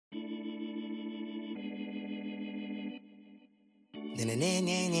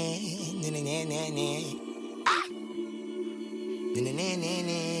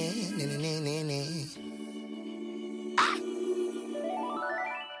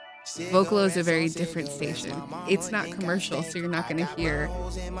Vocalo is a very different station. It's not commercial, so you're not going to hear,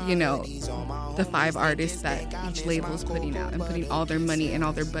 you know, the 5 artists that each label is putting out and putting all their money and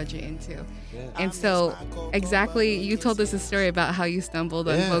all their budget into. And so, exactly, you told us a story about how you stumbled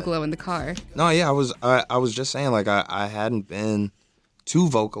on Vocalo in the car. No, yeah, I was just saying, like, I hadn't been to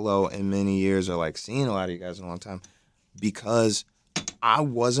Vocalo in many years or, like, seen a lot of you guys in a long time because I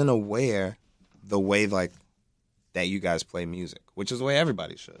wasn't aware the way, like, that you guys play music, which is the way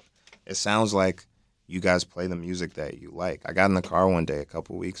everybody should. It sounds like you guys play the music that you like. I got in the car one day a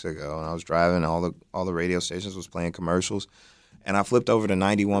couple weeks ago, and I was driving. All the radio stations was playing commercials, and I flipped over to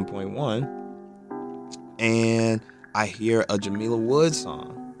 91.1, and I hear a Jamila Woods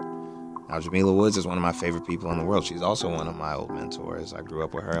song. Now, Jamila Woods is one of my favorite people in the world. She's also one of my old mentors. I grew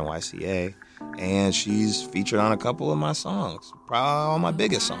up with her in YCA, and she's featured on a couple of my songs, probably all my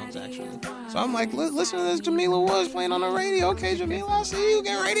biggest songs, actually. So I'm like, listen to this Jamila Woods playing on the radio. Okay, Jamila, I see you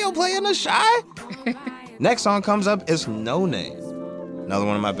get radio play in the Shy. Next song comes up, it's No Name. Another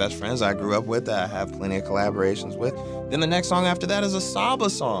one of my best friends I grew up with that I have plenty of collaborations with. Then the next song after that is a Saba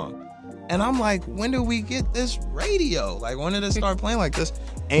song. And I'm like, when did we get this radio? Like, when did it start playing like this?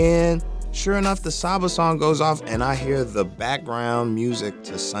 And sure enough, the Saba song goes off, and I hear the background music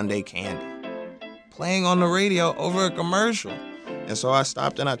to Sunday Candy playing on the radio over a commercial. And so I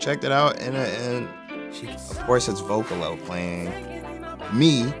stopped and I checked it out, and of course it's Vocalo playing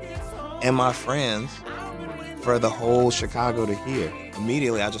me and my friends for the whole Chicago to hear.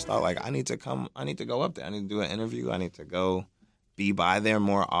 Immediately, I just thought, like, I need to go up there. I need to do an interview. I need to go be by there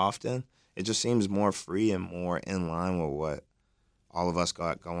more often. It just seems more free and more in line with what all of us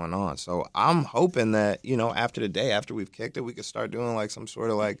got going on. So I'm hoping that, you know, after the day, after we've kicked it, we could start doing like some sort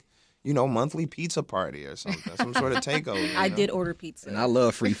of like, you know, monthly pizza party or something, some sort of takeover. I did order pizza. And I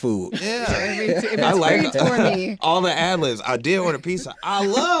love free food. Yeah. I like all the ad-libs. I did order pizza. I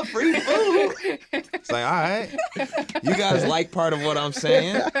love free food. It's like, all right. You guys like part of what I'm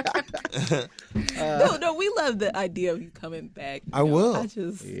saying? No, we love the idea of you coming back. I will.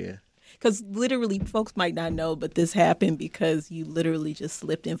 Yeah. Because literally, folks might not know, but this happened because you literally just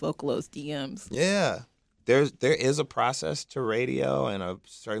slipped in Vocalo's DMs. Yeah. There is a process to radio and a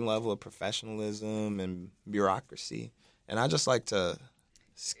certain level of professionalism and bureaucracy. And I just like to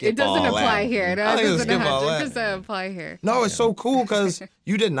skip all that. It doesn't apply here. No, it doesn't apply here. No, it's so cool because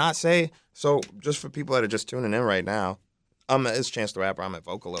you did not say, so just for people that are just tuning in right now, it's Chance the Rapper. I'm at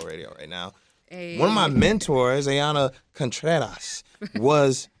Vocalo Radio right now. Hey. One of my mentors, Ayana Contreras,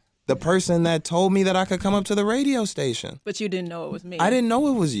 was the person that told me that I could come up to the radio station. But you didn't know it was me. I didn't know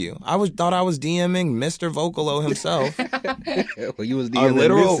it was you. Thought I was DMing Mr. Vocalo himself. Well, you was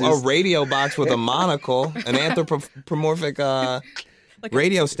DMing a radio box with a monocle, an anthropomorphic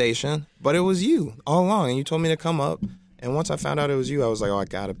radio station. But it was you all along, and you told me to come up. And once I found out it was you, I was like, oh, I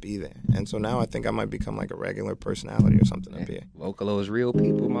gotta be there. And so now I think I might become like a regular personality or something up here. Vocalo is real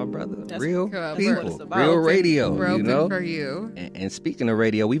people, my brother. Real what people. it's about. Real radio. We're you open know? for you. And speaking of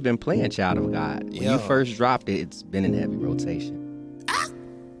radio, we've been playing Child of God. When you first dropped it, it's been in heavy rotation.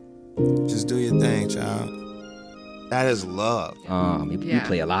 Just do your thing, child. That is love. You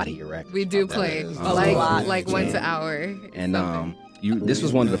play a lot of your records. We do play like once an hour. And this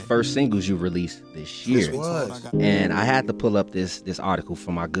was one of the first singles you released this year. This was. And I had to pull up this article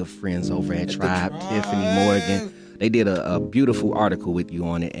from my good friends over at Tribe, Tiffany Morgan. They did a beautiful article with you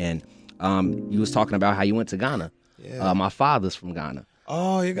on it, and you was talking about how you went to Ghana. Yeah. My father's from Ghana.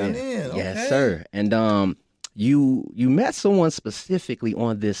 Oh, you're Ghanaian. Okay. Yes, sir. And you met someone specifically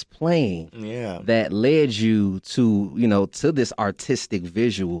on this plane that led you to this artistic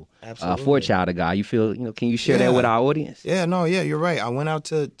visual for Child of God. You feel, can you share that with our audience? Yeah, you're right. I went out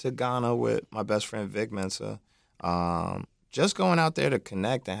to Ghana with my best friend Vic Mensa. Just going out there to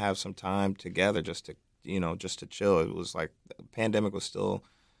connect and have some time together just to chill. It was like the pandemic was still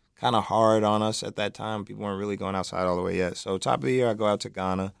kind of hard on us at that time. People weren't really going outside all the way yet. So top of the year, I go out to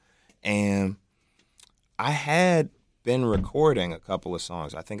Ghana, and I had been recording a couple of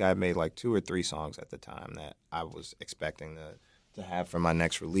songs. I think I had made like 2 or 3 songs at the time that I was expecting to have for my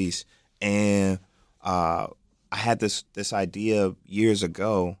next release. And I had this idea years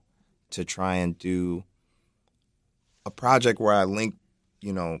ago to try and do a project where I link,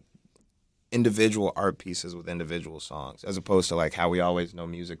 individual art pieces with individual songs, as opposed to like how we always know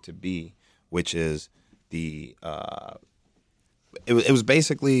music to be, which is it was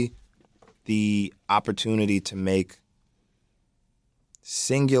basically the opportunity to make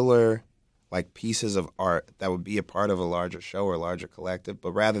singular like pieces of art that would be a part of a larger show or a larger collective,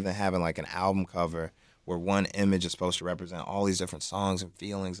 but rather than having like an album cover where one image is supposed to represent all these different songs and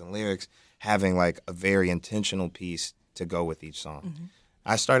feelings and lyrics, having like a very intentional piece to go with each song. Mm-hmm.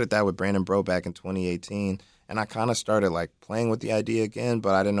 I started that with Brandon Bro back in 2018, and I kind of started like playing with the idea again,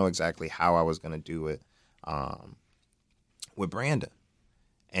 but I didn't know exactly how I was going to do it with Brandon.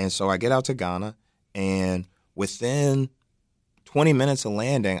 And so I get out to Ghana, and within 20 minutes of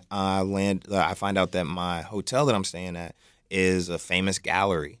landing, I find out that my hotel that I'm staying at is a famous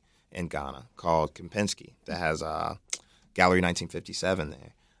gallery in Ghana called Kempinski that has Gallery 1957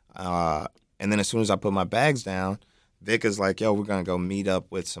 there. And then as soon as I put my bags down, Vic is like, yo, we're going to go meet up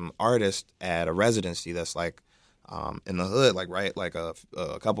with some artists at a residency that's like in the hood, like right like a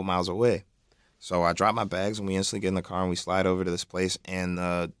couple miles away. So I drop my bags and we instantly get in the car and we slide over to this place. And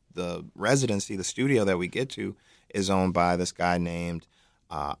the residency, the studio that we get to, is owned by this guy named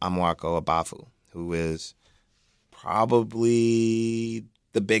Amwako Abafu, who is probably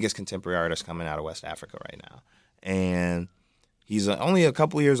the biggest contemporary artist coming out of West Africa right now. And he's only a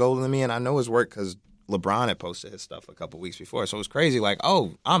couple years older than me, and I know his work because LeBron had posted his stuff a couple weeks before. So it was crazy, like,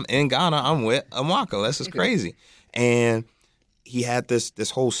 oh, I'm in Ghana, I'm with Amwako. This is crazy. And he had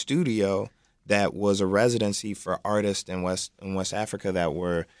this whole studio that was a residency for artists in West Africa that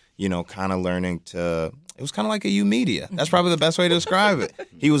were, you know, kind of learning to, it was kind of like a U-Media. That's probably the best way to describe it.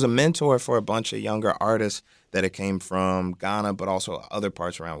 He was a mentor for a bunch of younger artists that it came from Ghana, but also other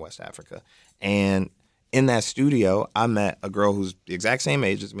parts around West Africa. And in that studio, I met a girl who's the exact same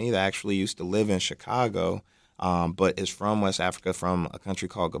age as me that actually used to live in Chicago, but is from West Africa, from a country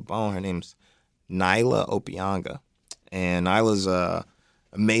called Gabon. Her name's Nyla Opianga. And Nyla's a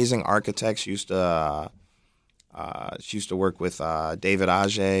amazing architect. She used to work with David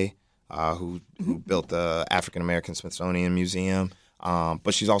Adjaye, who built the African American Smithsonian Museum.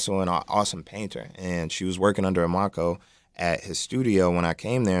 But she's also an awesome painter, and she was working under Amwako at his studio when I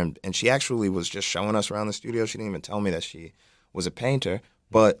came there, and she actually was just showing us around the studio. She didn't even tell me that she was a painter,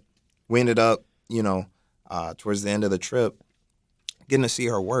 but we ended up, you know, towards the end of the trip, getting to see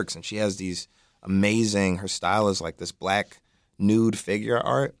her works, and she has these amazing, her style is like this black nude figure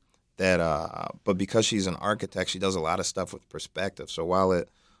art that, but because she's an architect, she does a lot of stuff with perspective. So while it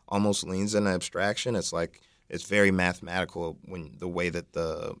almost leans into abstraction, it's like, it's very mathematical when the way that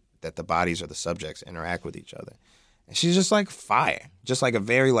the bodies or the subjects interact with each other. And she's just like fire, just like a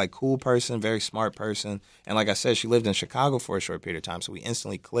very like cool person, very smart person. And like I said, she lived in Chicago for a short period of time, so we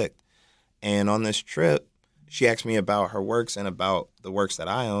instantly clicked. And on this trip, she asked me about her works and about the works that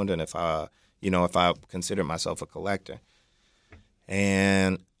I owned, and if I considered myself a collector.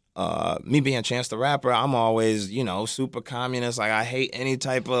 And me being Chance the Rapper, I'm always, you know, super communist. Like, I hate any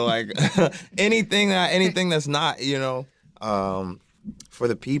type of like anything that's not, you know, for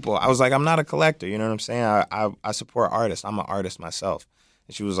the people. I was like, I'm not a collector. You know what I'm saying? I support artists. I'm an artist myself.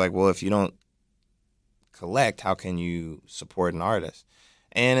 And she was like, well, if you don't collect, how can you support an artist?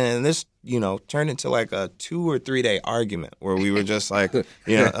 And this, you know, turned into like a 2 or 3 day argument where we were just like,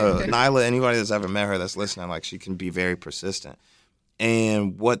 you know, Nyla, anybody that's ever met her that's listening, like, she can be very persistent.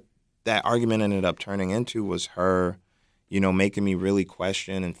 And what that argument ended up turning into was her, you know, making me really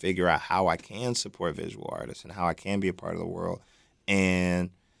question and figure out how I can support visual artists and how I can be a part of the world. And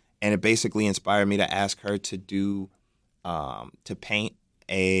it basically inspired me to ask her to do, to paint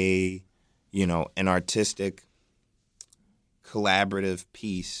a, you know, an artistic collaborative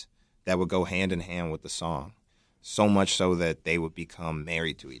piece that would go hand in hand with the song, so much so that they would become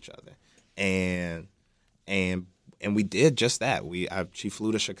married to each other. And we did just that. She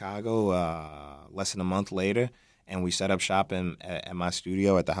flew to Chicago less than a month later, and we set up shop at my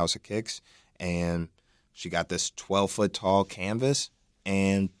studio at the House of Kicks. And she got this 12-foot tall canvas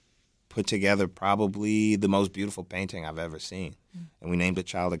and put together probably the most beautiful painting I've ever seen. And we named it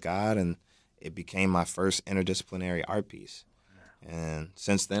Child of God, and it became my first interdisciplinary art piece. And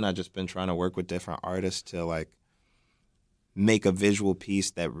since then, I've just been trying to work with different artists to like make a visual piece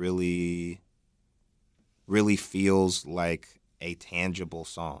that really feels like a tangible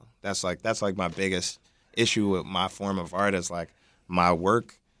song. That's like my biggest issue with my form of art is like my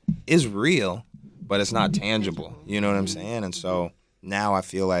work is real, but it's not tangible. You know what I'm saying? And so now I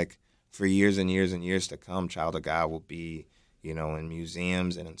feel like for years and years and years to come, Child of God will be, you know, in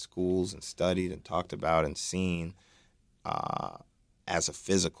museums and in schools and studied and talked about and seen as a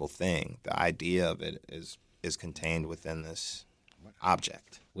physical thing. The idea of it is contained within this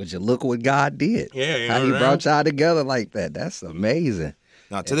object. Would you look what God did? Yeah, you know, how He brought y'all together like that. That's amazing.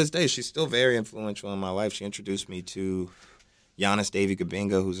 Now, to this day, she's still very influential in my life. She introduced me to Giannis Davy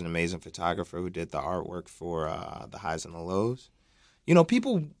Gabinga, who's an amazing photographer who did the artwork for The Highs and the Lows.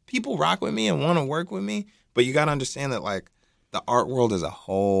 people rock with me and want to work with me, but you got to understand that like the art world is a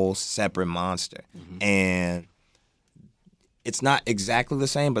whole separate monster. And it's not exactly the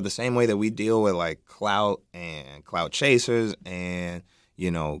same, but the same way that we deal with like clout and clout chasers and,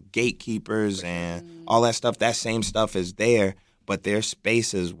 gatekeepers and all that stuff, that same stuff is there, but their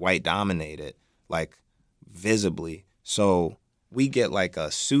space is white dominated, like visibly. So we get like a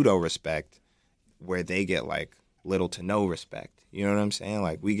pseudo respect where they get like little to no respect. You know what I'm saying?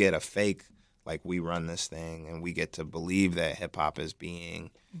 Like we get a fake, like we run this thing and we get to believe that hip hop is being,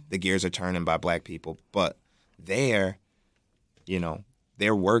 the gears are turning by black people. But their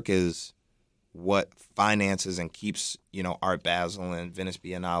work is what finances and keeps, Art Basel and Venice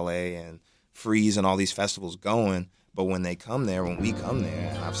Biennale and Freeze and all these festivals going. But when we come there,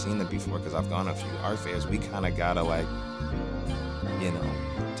 and I've seen it before because I've gone to a few art fairs, we kind of gotta like,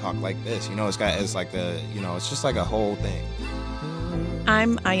 talk like this. It's just like a whole thing.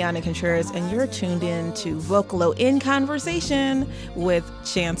 I'm Ayana Contreras, and you're tuned in to Vocalo in Conversation with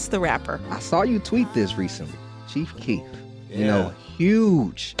Chance the Rapper. I saw you tweet this recently, Chief Keef.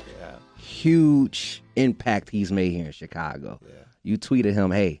 Huge impact he's made here in Chicago. Yeah. You tweeted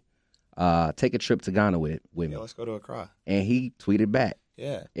him, hey, take a trip to Ghana with me. Yeah, let's go to Accra. And he tweeted back.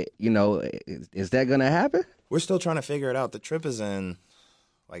 Yeah. Is that going to happen? We're still trying to figure it out. The trip is in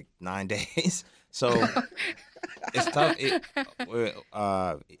like 9 days. So it's tough. We're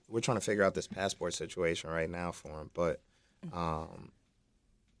trying to figure out this passport situation right now for him. But I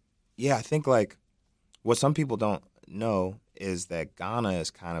think like what some people don't know is that Ghana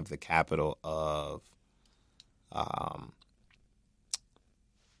is kind of the capital of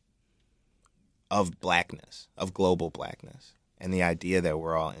blackness, of global blackness, and the idea that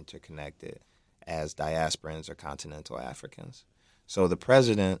we're all interconnected as diasporans or continental Africans. So the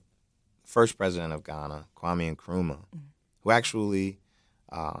first president of Ghana, Kwame Nkrumah, who actually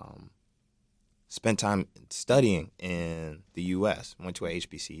spent time studying in the U.S., went to a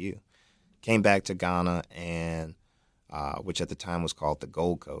HBCU, came back to Ghana, and which at the time was called the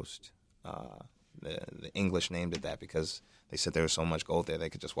Gold Coast. The English named it that because they said there was so much gold there they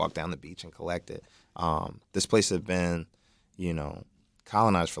could just walk down the beach and collect it. This place had been,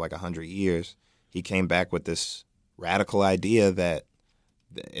 colonized for like 100 years. He came back with this radical idea that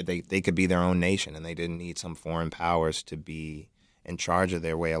they could be their own nation and they didn't need some foreign powers to be in charge of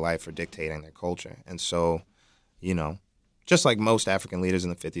their way of life or dictating their culture. And so, just like most African leaders in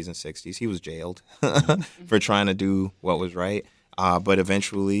the 50s and 60s, he was jailed for trying to do what was right. But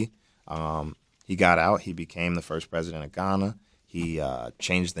eventually he got out. He became the first president of Ghana. He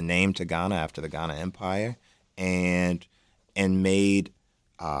changed the name to Ghana after the Ghana Empire and made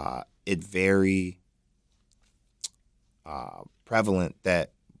it very prevalent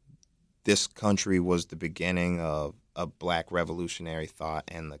that this country was the beginning of a black revolutionary thought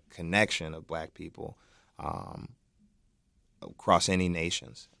and the connection of black people across any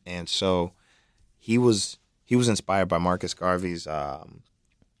nations. And so he was inspired by Marcus Garvey's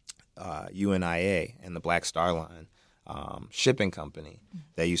UNIA and the Black Star Line shipping company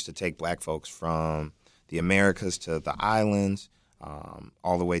that used to take black folks from the Americas to the islands,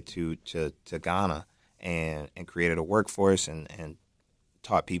 all the way to Ghana, and created a workforce and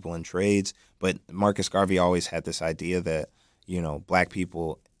taught people in trades. But Marcus Garvey always had this idea that, black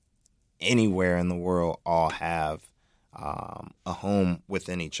people anywhere in the world all have a home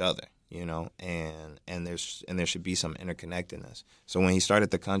within each other, and there should be some interconnectedness. So when he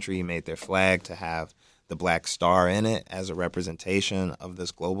started the country, he made their flag to have the black star in it as a representation of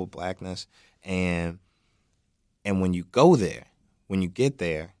this global blackness. And when you go there, when you get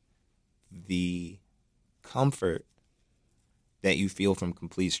there, the comfort that you feel from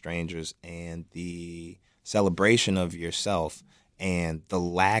complete strangers and the celebration of yourself and the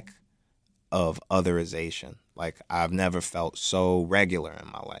lack of otherization. Like, I've never felt so regular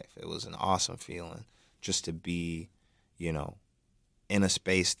in my life. It was an awesome feeling just to be, in a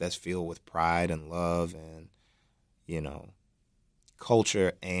space that's filled with pride and love and,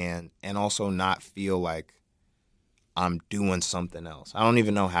 culture and also not feel like I'm doing something else. I don't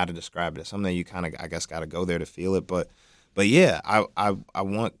even know how to describe it. It's something you kind of, I guess, got to go there to feel it. But yeah, I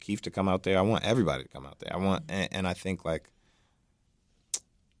want Keith to come out there. I want everybody to come out there. And I think like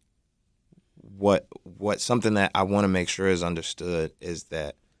what something that I want to make sure is understood is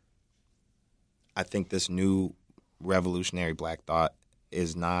that I think this new revolutionary black thought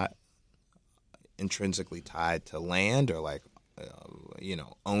is not intrinsically tied to land or like,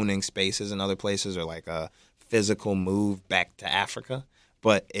 owning spaces in other places or like a physical move back to Africa,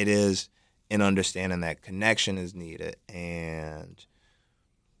 but it is in understanding that connection is needed and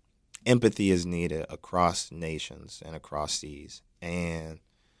empathy is needed across nations and across seas. And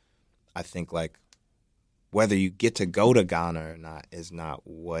I think like whether you get to go to Ghana or not is not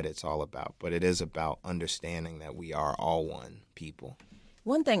what it's all about, but it is about understanding that we are all one people.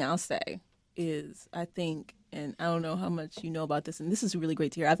 One thing I'll say is I think, and I don't know how much you know about this, and this is really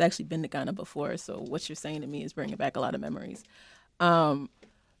great to hear. I've actually been to Ghana before, so what you're saying to me is bringing back a lot of memories. The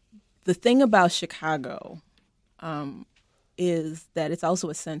thing about Chicago is that it's also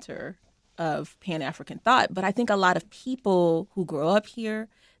a center of Pan-African thought, but I think a lot of people who grow up here,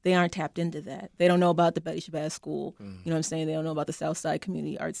 they aren't tapped into that. They don't know about the Betty Shabazz School. You know what I'm saying? They don't know about the Southside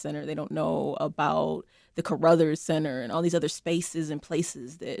Community Arts Center. They don't know about the Carruthers Center and all these other spaces and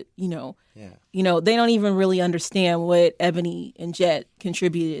places that, they don't even really understand what Ebony and Jet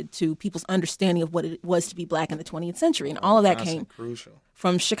contributed to people's understanding of what it was to be Black in the 20th century. And all of that came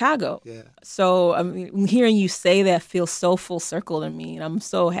from Chicago. Yeah. So, I mean, hearing you say that feels so full circle to me. And I'm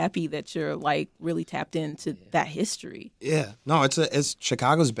so happy that you're like really tapped into that history. Yeah. No, it's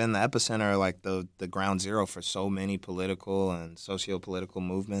Chicago's been the epicenter, like the ground zero for so many political and socio-political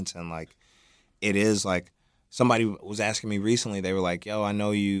movements. And like, it is like, somebody was asking me recently, they were like, yo, I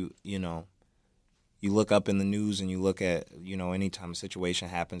know you look up in the news and you look at, anytime a situation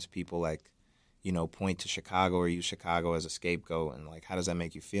happens, people like, point to Chicago or use Chicago as a scapegoat, and like, how does that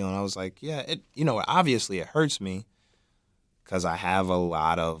make you feel? And I was like, yeah, obviously it hurts me because I have a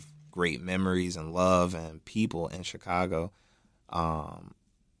lot of great memories and love and people in Chicago.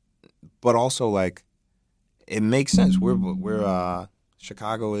 But also like, it makes sense. We're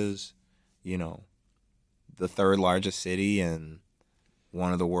Chicago is, the third largest city and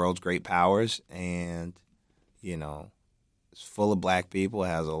one of the world's great powers, and it's full of Black people. It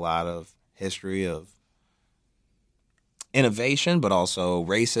has a lot of history of innovation, but also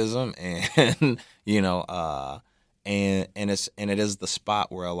racism, and and it is the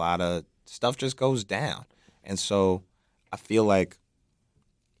spot where a lot of stuff just goes down. And so I feel like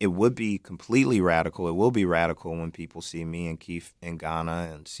it would be completely radical. It will be radical when people see me and Keith in Ghana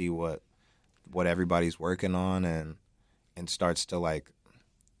and see what everybody's working on, and starts to like,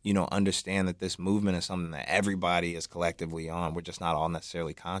 understand that this movement is something that everybody is collectively on. We're just not all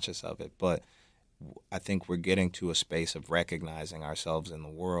necessarily conscious of it. But I think we're getting to a space of recognizing ourselves in the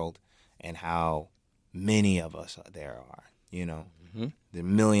world and how many of us there are, There are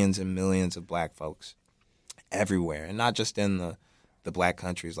millions and millions of Black folks everywhere, and not just in the Black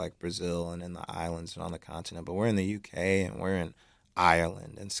countries like Brazil and in the islands and on the continent, but we're in the UK and we're in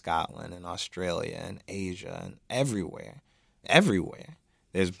Ireland and Scotland and Australia and Asia and everywhere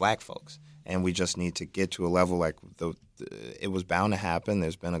there's Black folks, and we just need to get to a level like it was bound to happen.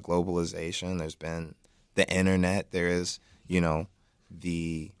 There's been a globalization, there's been the internet, there is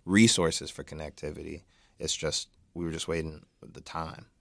the resources for connectivity. It's just we were just waiting the time.